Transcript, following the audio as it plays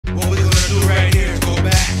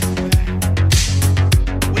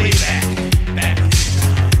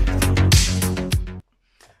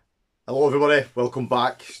welcome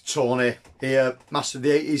back. Tony here, Master of the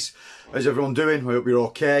 80s. How's everyone doing? I hope you're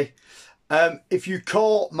okay. If you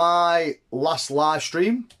caught my last live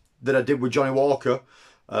stream that I did with Johnny Walker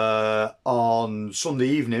on Sunday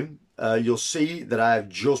evening, you'll see that I've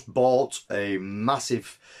just bought a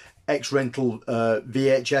massive X-Rental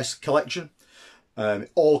VHS collection.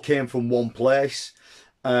 It all came from one place.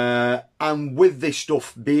 And with this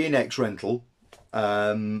stuff being X-Rental,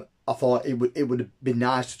 I thought it would be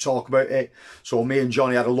nice to talk about it. So me and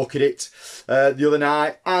Johnny had a look at it the other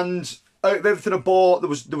night, and out of everything I bought,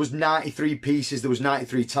 there was 93 pieces, there was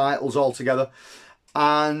 93 titles altogether.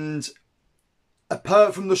 And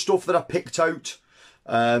apart from the stuff that I picked out,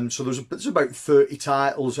 so there's about 30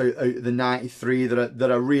 titles out of the 93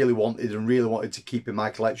 that I really wanted to keep in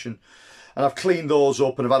my collection. And I've cleaned those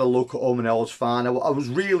up and I've had a look at them and all was fine. I was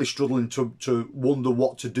really struggling to wonder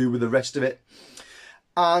what to do with the rest of it.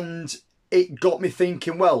 And it got me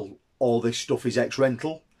thinking, well, all this stuff is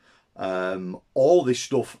X-Rental. All this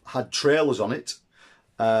stuff had trailers on it.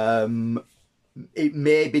 It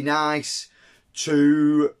may be nice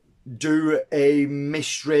to do a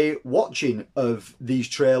mystery watching of these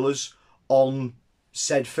trailers on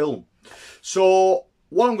said film. So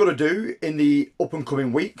what I'm going to do in the up and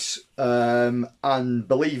coming weeks, and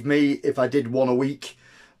believe me, if I did one a week,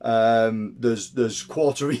 there's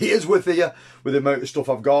quarter of a year's worth here with the amount of stuff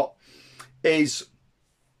I've got, is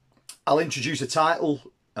I'll introduce a title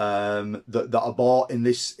that I bought in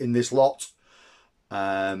this lot.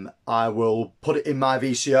 I will put it in my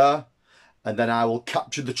VCR, and then I will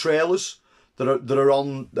capture the trailers that are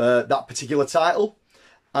on that particular title,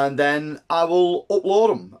 and then I will upload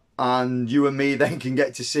them, and you and me then can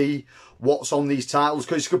get to see what's on these titles,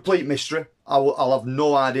 because it's a complete mystery. I'll have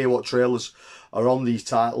no idea what trailers are on these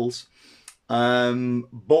titles,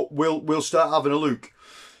 but we'll start having a look.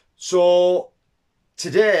 So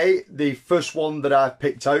today, the first one that I've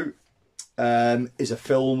picked out is a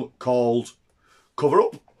film called Cover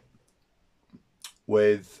Up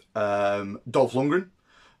with Dolph Lundgren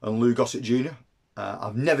and Lou Gossett Jr.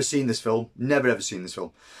 I've never seen this film, never ever seen this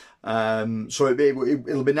film. So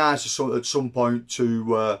it'll be nice at some point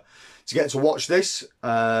to get to watch this.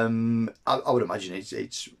 I would imagine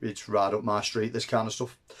it's right up my street, this kind of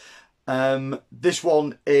stuff. This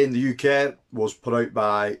one in the UK was put out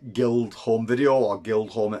by Guild Home Video or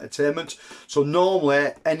Guild Home Entertainment. So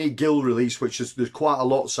normally any Guild release, which there's quite a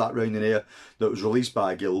lot sat around in here that was released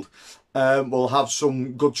by Guild, will have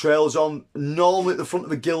some good trailers on. Normally at the front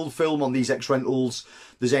of a Guild film on these X-Rentals,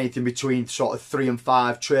 there's anything between sort of 3 and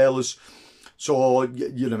 5 trailers. So,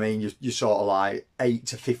 you know what I mean, you're sort of like 8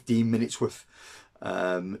 to 15 minutes worth,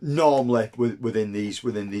 normally within these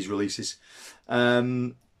releases.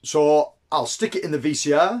 So I'll stick it in the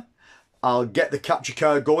VCR, I'll get the capture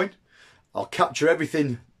card going, I'll capture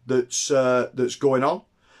everything that's going on,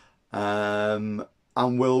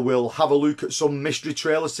 and we'll have a look at some mystery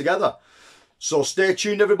trailers together. So stay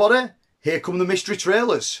tuned everybody, here come the mystery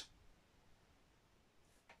trailers.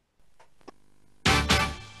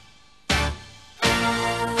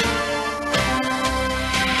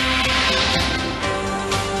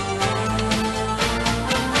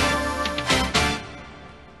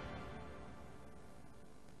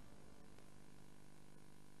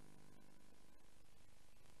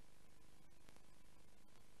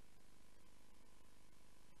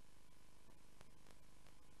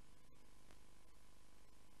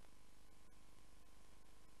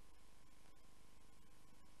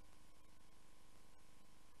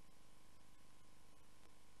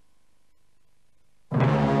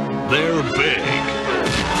 They're big,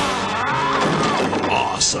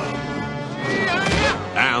 awesome,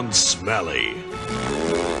 and smelly.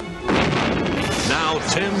 Now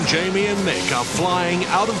Tim, Jamie, and Nick are flying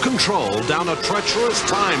out of control down a treacherous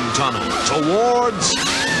time tunnel towards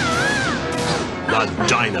the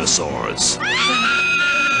dinosaurs.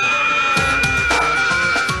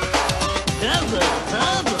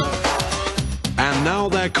 And now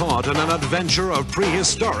they're caught in an adventure of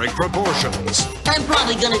prehistoric proportions. I'm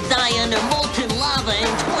probably gonna die under molten lava in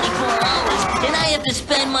 24 hours, and I have to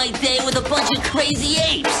spend my day with a bunch of crazy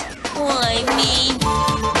apes. Why me?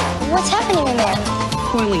 What's happening in there?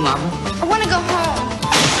 Boiling lava. I want to go home.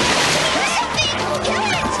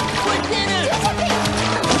 For dinner!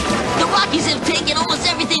 The Rockies have taken almost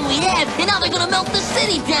everything we have, and now they're gonna melt the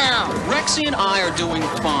city down! Rexy and I are doing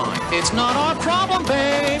fine. It's not our problem,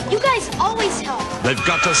 babe. You guys always help. They've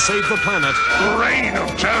got to save the planet. The reign of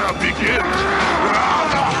terror begins.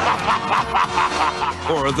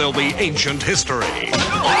 Or there'll be ancient history.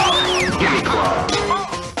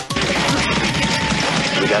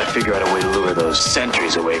 We got it. figure out a way to lure those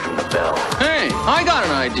sentries away from the bell. Hey, I got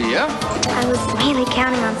an idea. I was really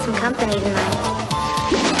counting on some company tonight.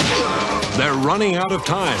 They're running out of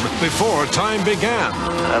time before time began.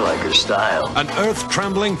 I like her style. An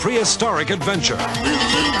earth-trembling prehistoric adventure.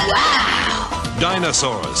 Wow!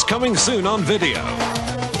 Dinosaurs, coming soon on video.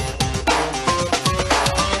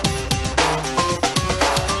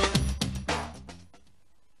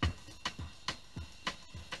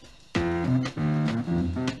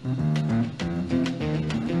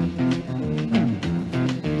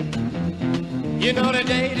 You know the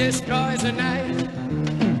day destroys the night,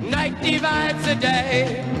 night divides the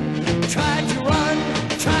day. Try to run,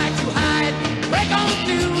 try to hide, break on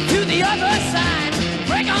through to the other side,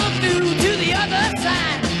 break on through to the other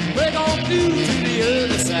side, break on through to the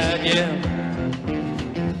other side, yeah.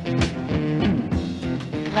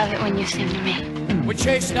 Love it when you sing to me. We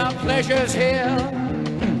chased our pleasures here,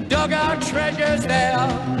 dug our treasures there.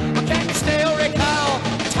 But can you still recall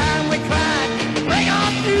the time we cried? Break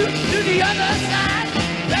on through to the other side.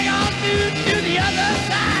 Break on through to the other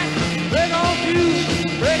side. Break on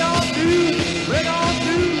through. Break on through. Break on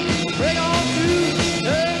through. Break on through.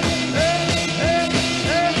 Hey, hey, hey,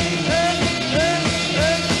 hey, hey, hey,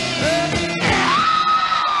 hey, hey.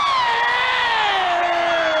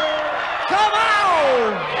 Come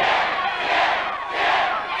on!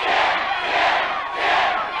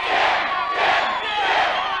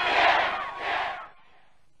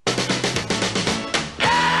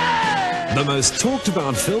 The most talked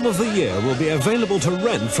about film of the year will be available to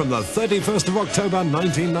rent from the 31st of October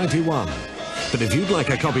 1991. But if you'd like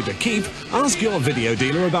a copy to keep, ask your video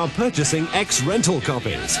dealer about purchasing ex-rental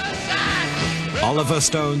copies. Oliver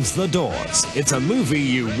Stone's The Doors. It's a movie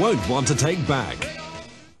you won't want to take back.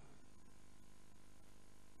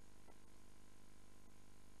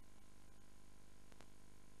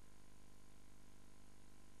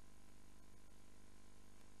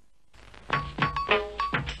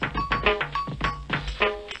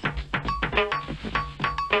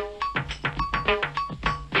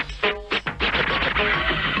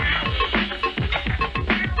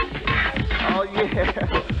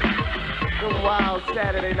 Some wild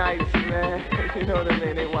Saturday nights, man. You know what I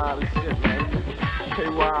mean? They wild as shit, man. They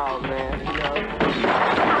wild, man, you know?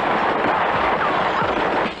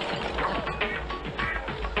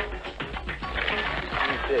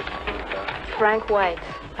 Who's this? Frank White.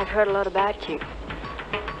 I've heard a lot about you.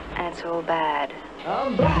 And it's all bad.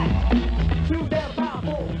 I'm back. You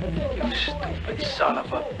stupid son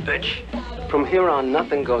of a bitch. From here on,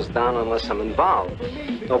 nothing goes down unless I'm involved.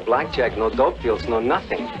 No blackjack, no dope deals, no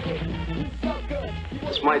nothing.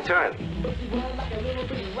 It's my turn.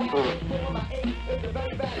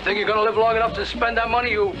 You think you're gonna live long enough to spend that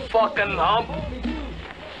money, you fucking hump?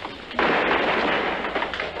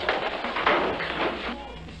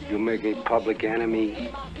 You make a public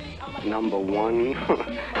enemy #1.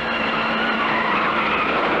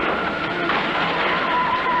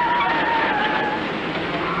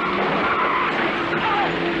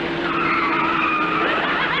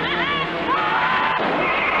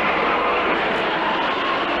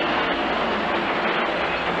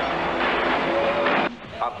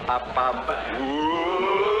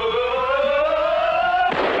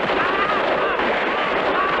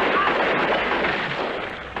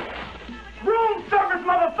 Room service,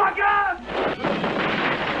 motherfucker!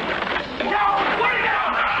 Yo, put it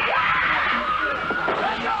out!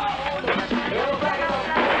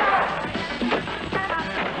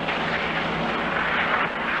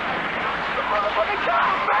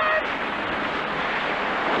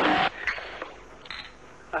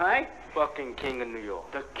 I, fucking king of New York.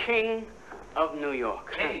 The king of New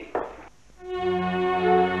York. Hey.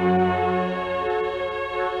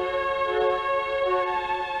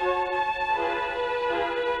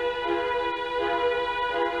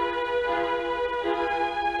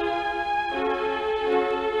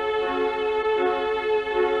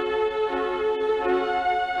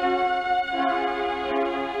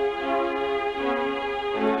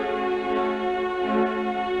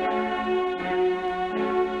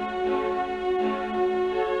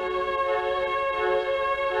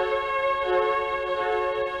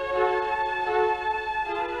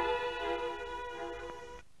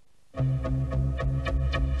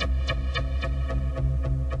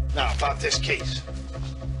 Now, about this case.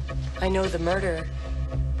 I know the murderer.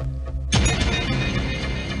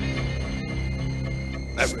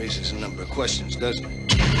 That raises a number of questions, doesn't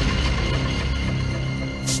it?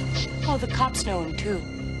 Oh, the cops know him, too.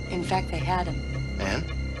 In fact, they had him. And?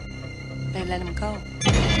 They let him go.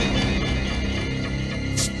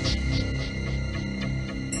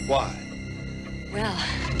 Why? Well,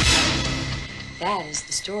 That is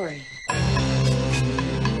the story.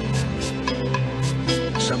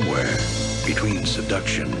 Somewhere between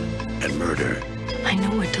seduction and murder. I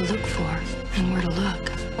know what to look for and where to look.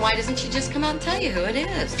 Why doesn't she just come out and tell you who it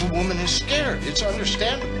is? The woman is scared. It's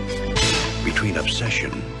understandable. Between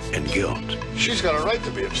obsession and guilt. She's got a right to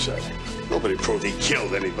be upset. Nobody proved he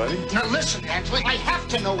killed anybody. Now listen, Angela, I have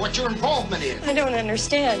to know what your involvement is. I don't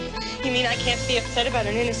understand. You mean I can't be upset about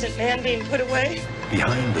an innocent man being put away?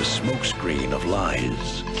 Behind the smokescreen of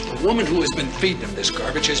lies. The woman who has been feeding him this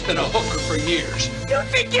garbage has been a hooker for years. You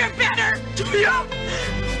think you're better? Do you?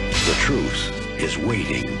 The truth is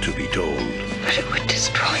waiting to be told. But it would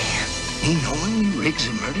destroy him. He knowingly rigs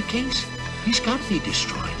a murder case? He's got to be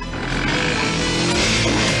destroyed.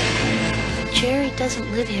 Jerry doesn't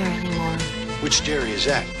live here anymore. Which Jerry is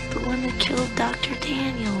that? The one that killed Dr.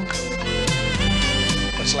 Daniels.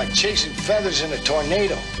 It's like chasing feathers in a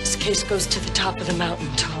tornado. This case goes to the top of the mountain,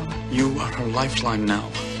 Tom. You are her lifeline now.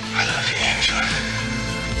 I love you, Angela.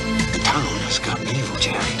 The town has gotten evil,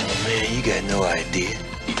 Jerry. Oh, man, you got no idea.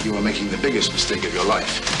 You are making the biggest mistake of your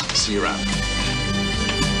life. See you around.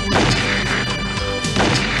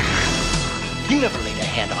 You never laid a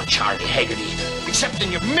hand on Charlie Haggerty, except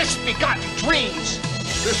in your misbegotten dreams.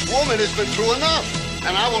 This woman has been through enough,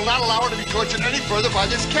 and I will not allow her to be tortured any further by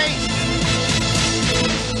this case.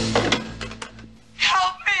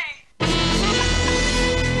 Help me!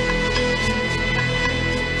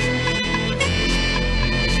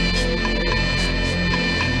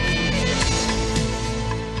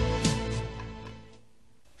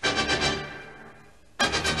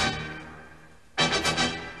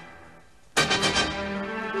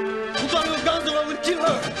 Put on your guns or I will kill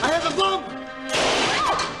her. I have a bomb.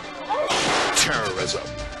 Terrorism.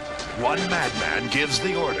 One madman gives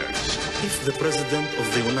the orders. If the President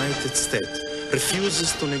of the United States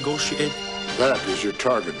refuses to negotiate... That is your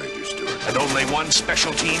target, Major Stewart. And only one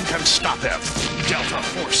special team can stop him. Delta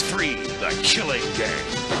Force 3, the killing gang.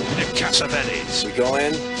 Nick Cassavetes. We go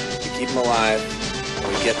in, we keep him alive, and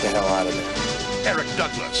we get the hell out of there. Eric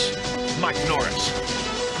Douglas. Mike Norris.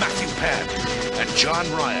 Matthew Penn. And John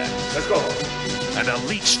Ryan. Let's go. An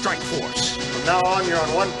elite strike force. From now on, you're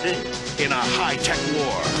on one team. In a high-tech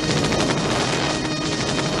war.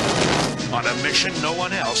 On a mission no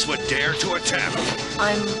one else would dare to attempt.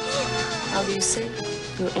 I'm, how do you say,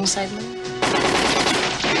 your inside man?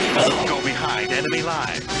 Go behind enemy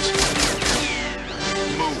lines.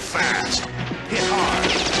 Move fast. Hit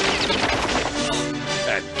hard.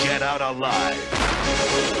 And get out alive.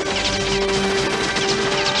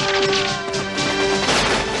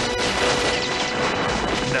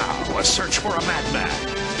 Now, a search for a madman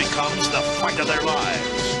becomes the fight of their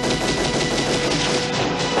lives.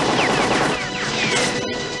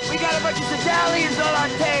 We got a bunch of Sedalians on our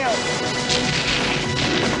tail.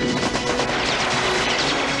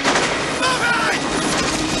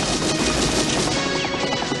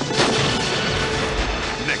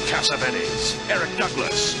 Nick Cassavetes, Eric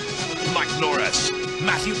Douglas, Mike Norris,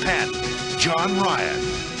 Matthew Penn, John Ryan.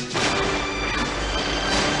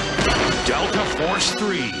 Delta Force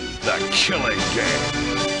 3, the killing game.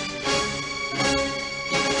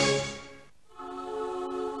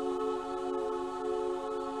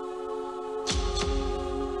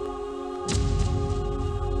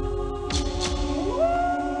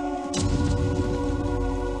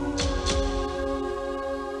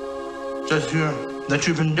 Says here that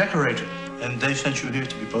you've been decorated, and they sent you here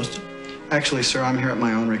to be posted. Actually, sir, I'm here at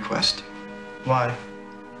my own request. Why?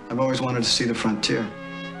 I've always wanted to see the frontier.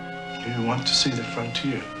 Do you want to see the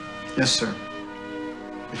frontier? Yes, sir.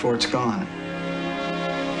 Before it's gone.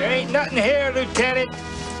 There ain't nothing here, Lieutenant.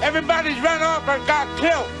 Everybody's run off or got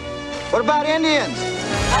killed. What about Indians?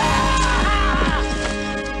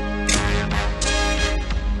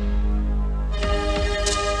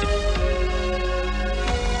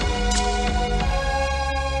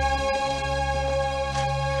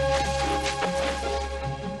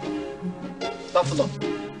 Buffalo.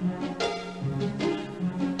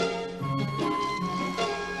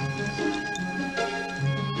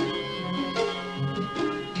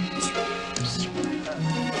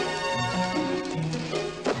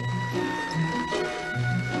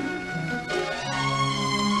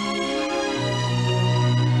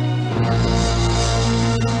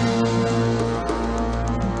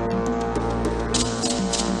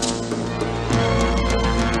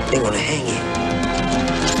 They want to hang you.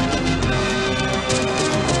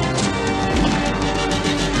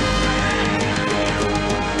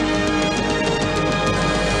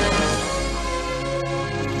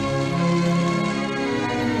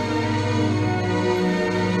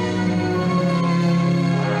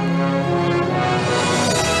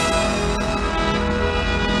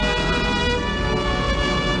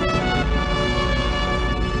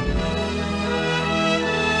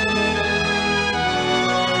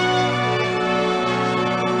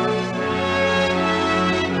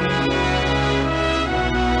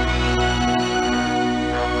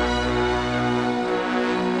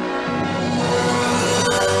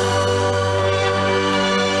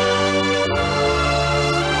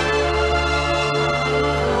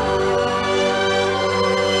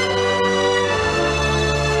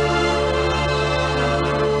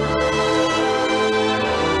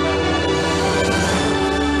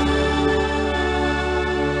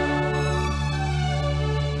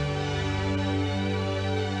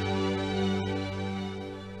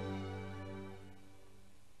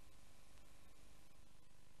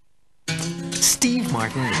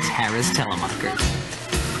 Martin is Harris Telemacher.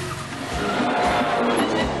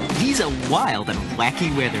 He's a wild and wacky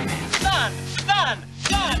weatherman. Sun!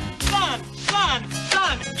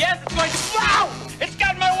 Yes, it's going to... Wow! It's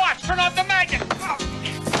got my watch! Turn off the magnet!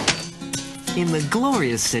 In the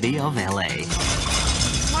glorious city of L.A.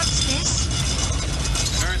 What's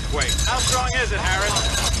this? An earthquake. How strong is it,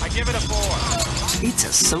 Harris? I give it a 4. It's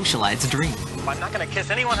a socialite's dream. I'm not going to kiss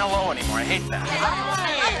anyone hello anymore. I hate that.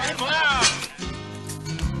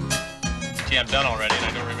 Gee, I'm done already, and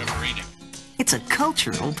I don't remember reading. It's a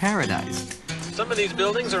cultural paradise. Some of these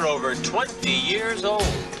buildings are over 20 years old.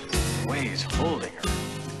 The way he's holding her,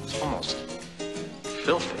 it's almost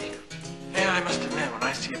filthy. Yeah, I must admit, when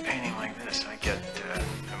I see a painting like this, I get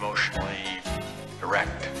emotionally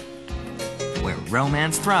erect. Where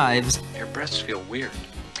romance thrives. Your breasts feel weird.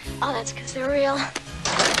 Oh, that's because they're real.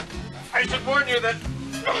 I should warn you that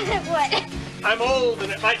What? I'm old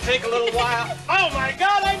and it might take a little while. Oh my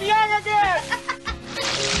God, I'm young again!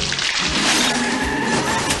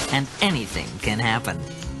 And anything can happen.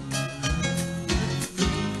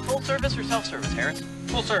 Full service or self-service, Harris?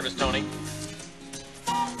 Full service, Tony.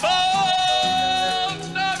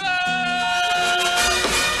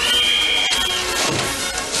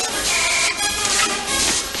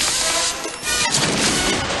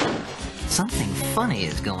 Something funny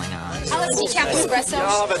is going on. I'll have a decaf espresso. Yeah,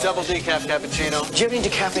 I'll have a double decaf cappuccino. Do you have any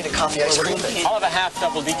decaffeinated coffee ice cream? I'll have a half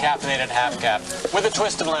double decaffeinated half cap with a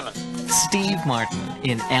twist of lemon. Steve Martin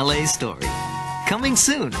in L.A. Story. Coming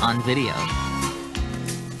soon on video.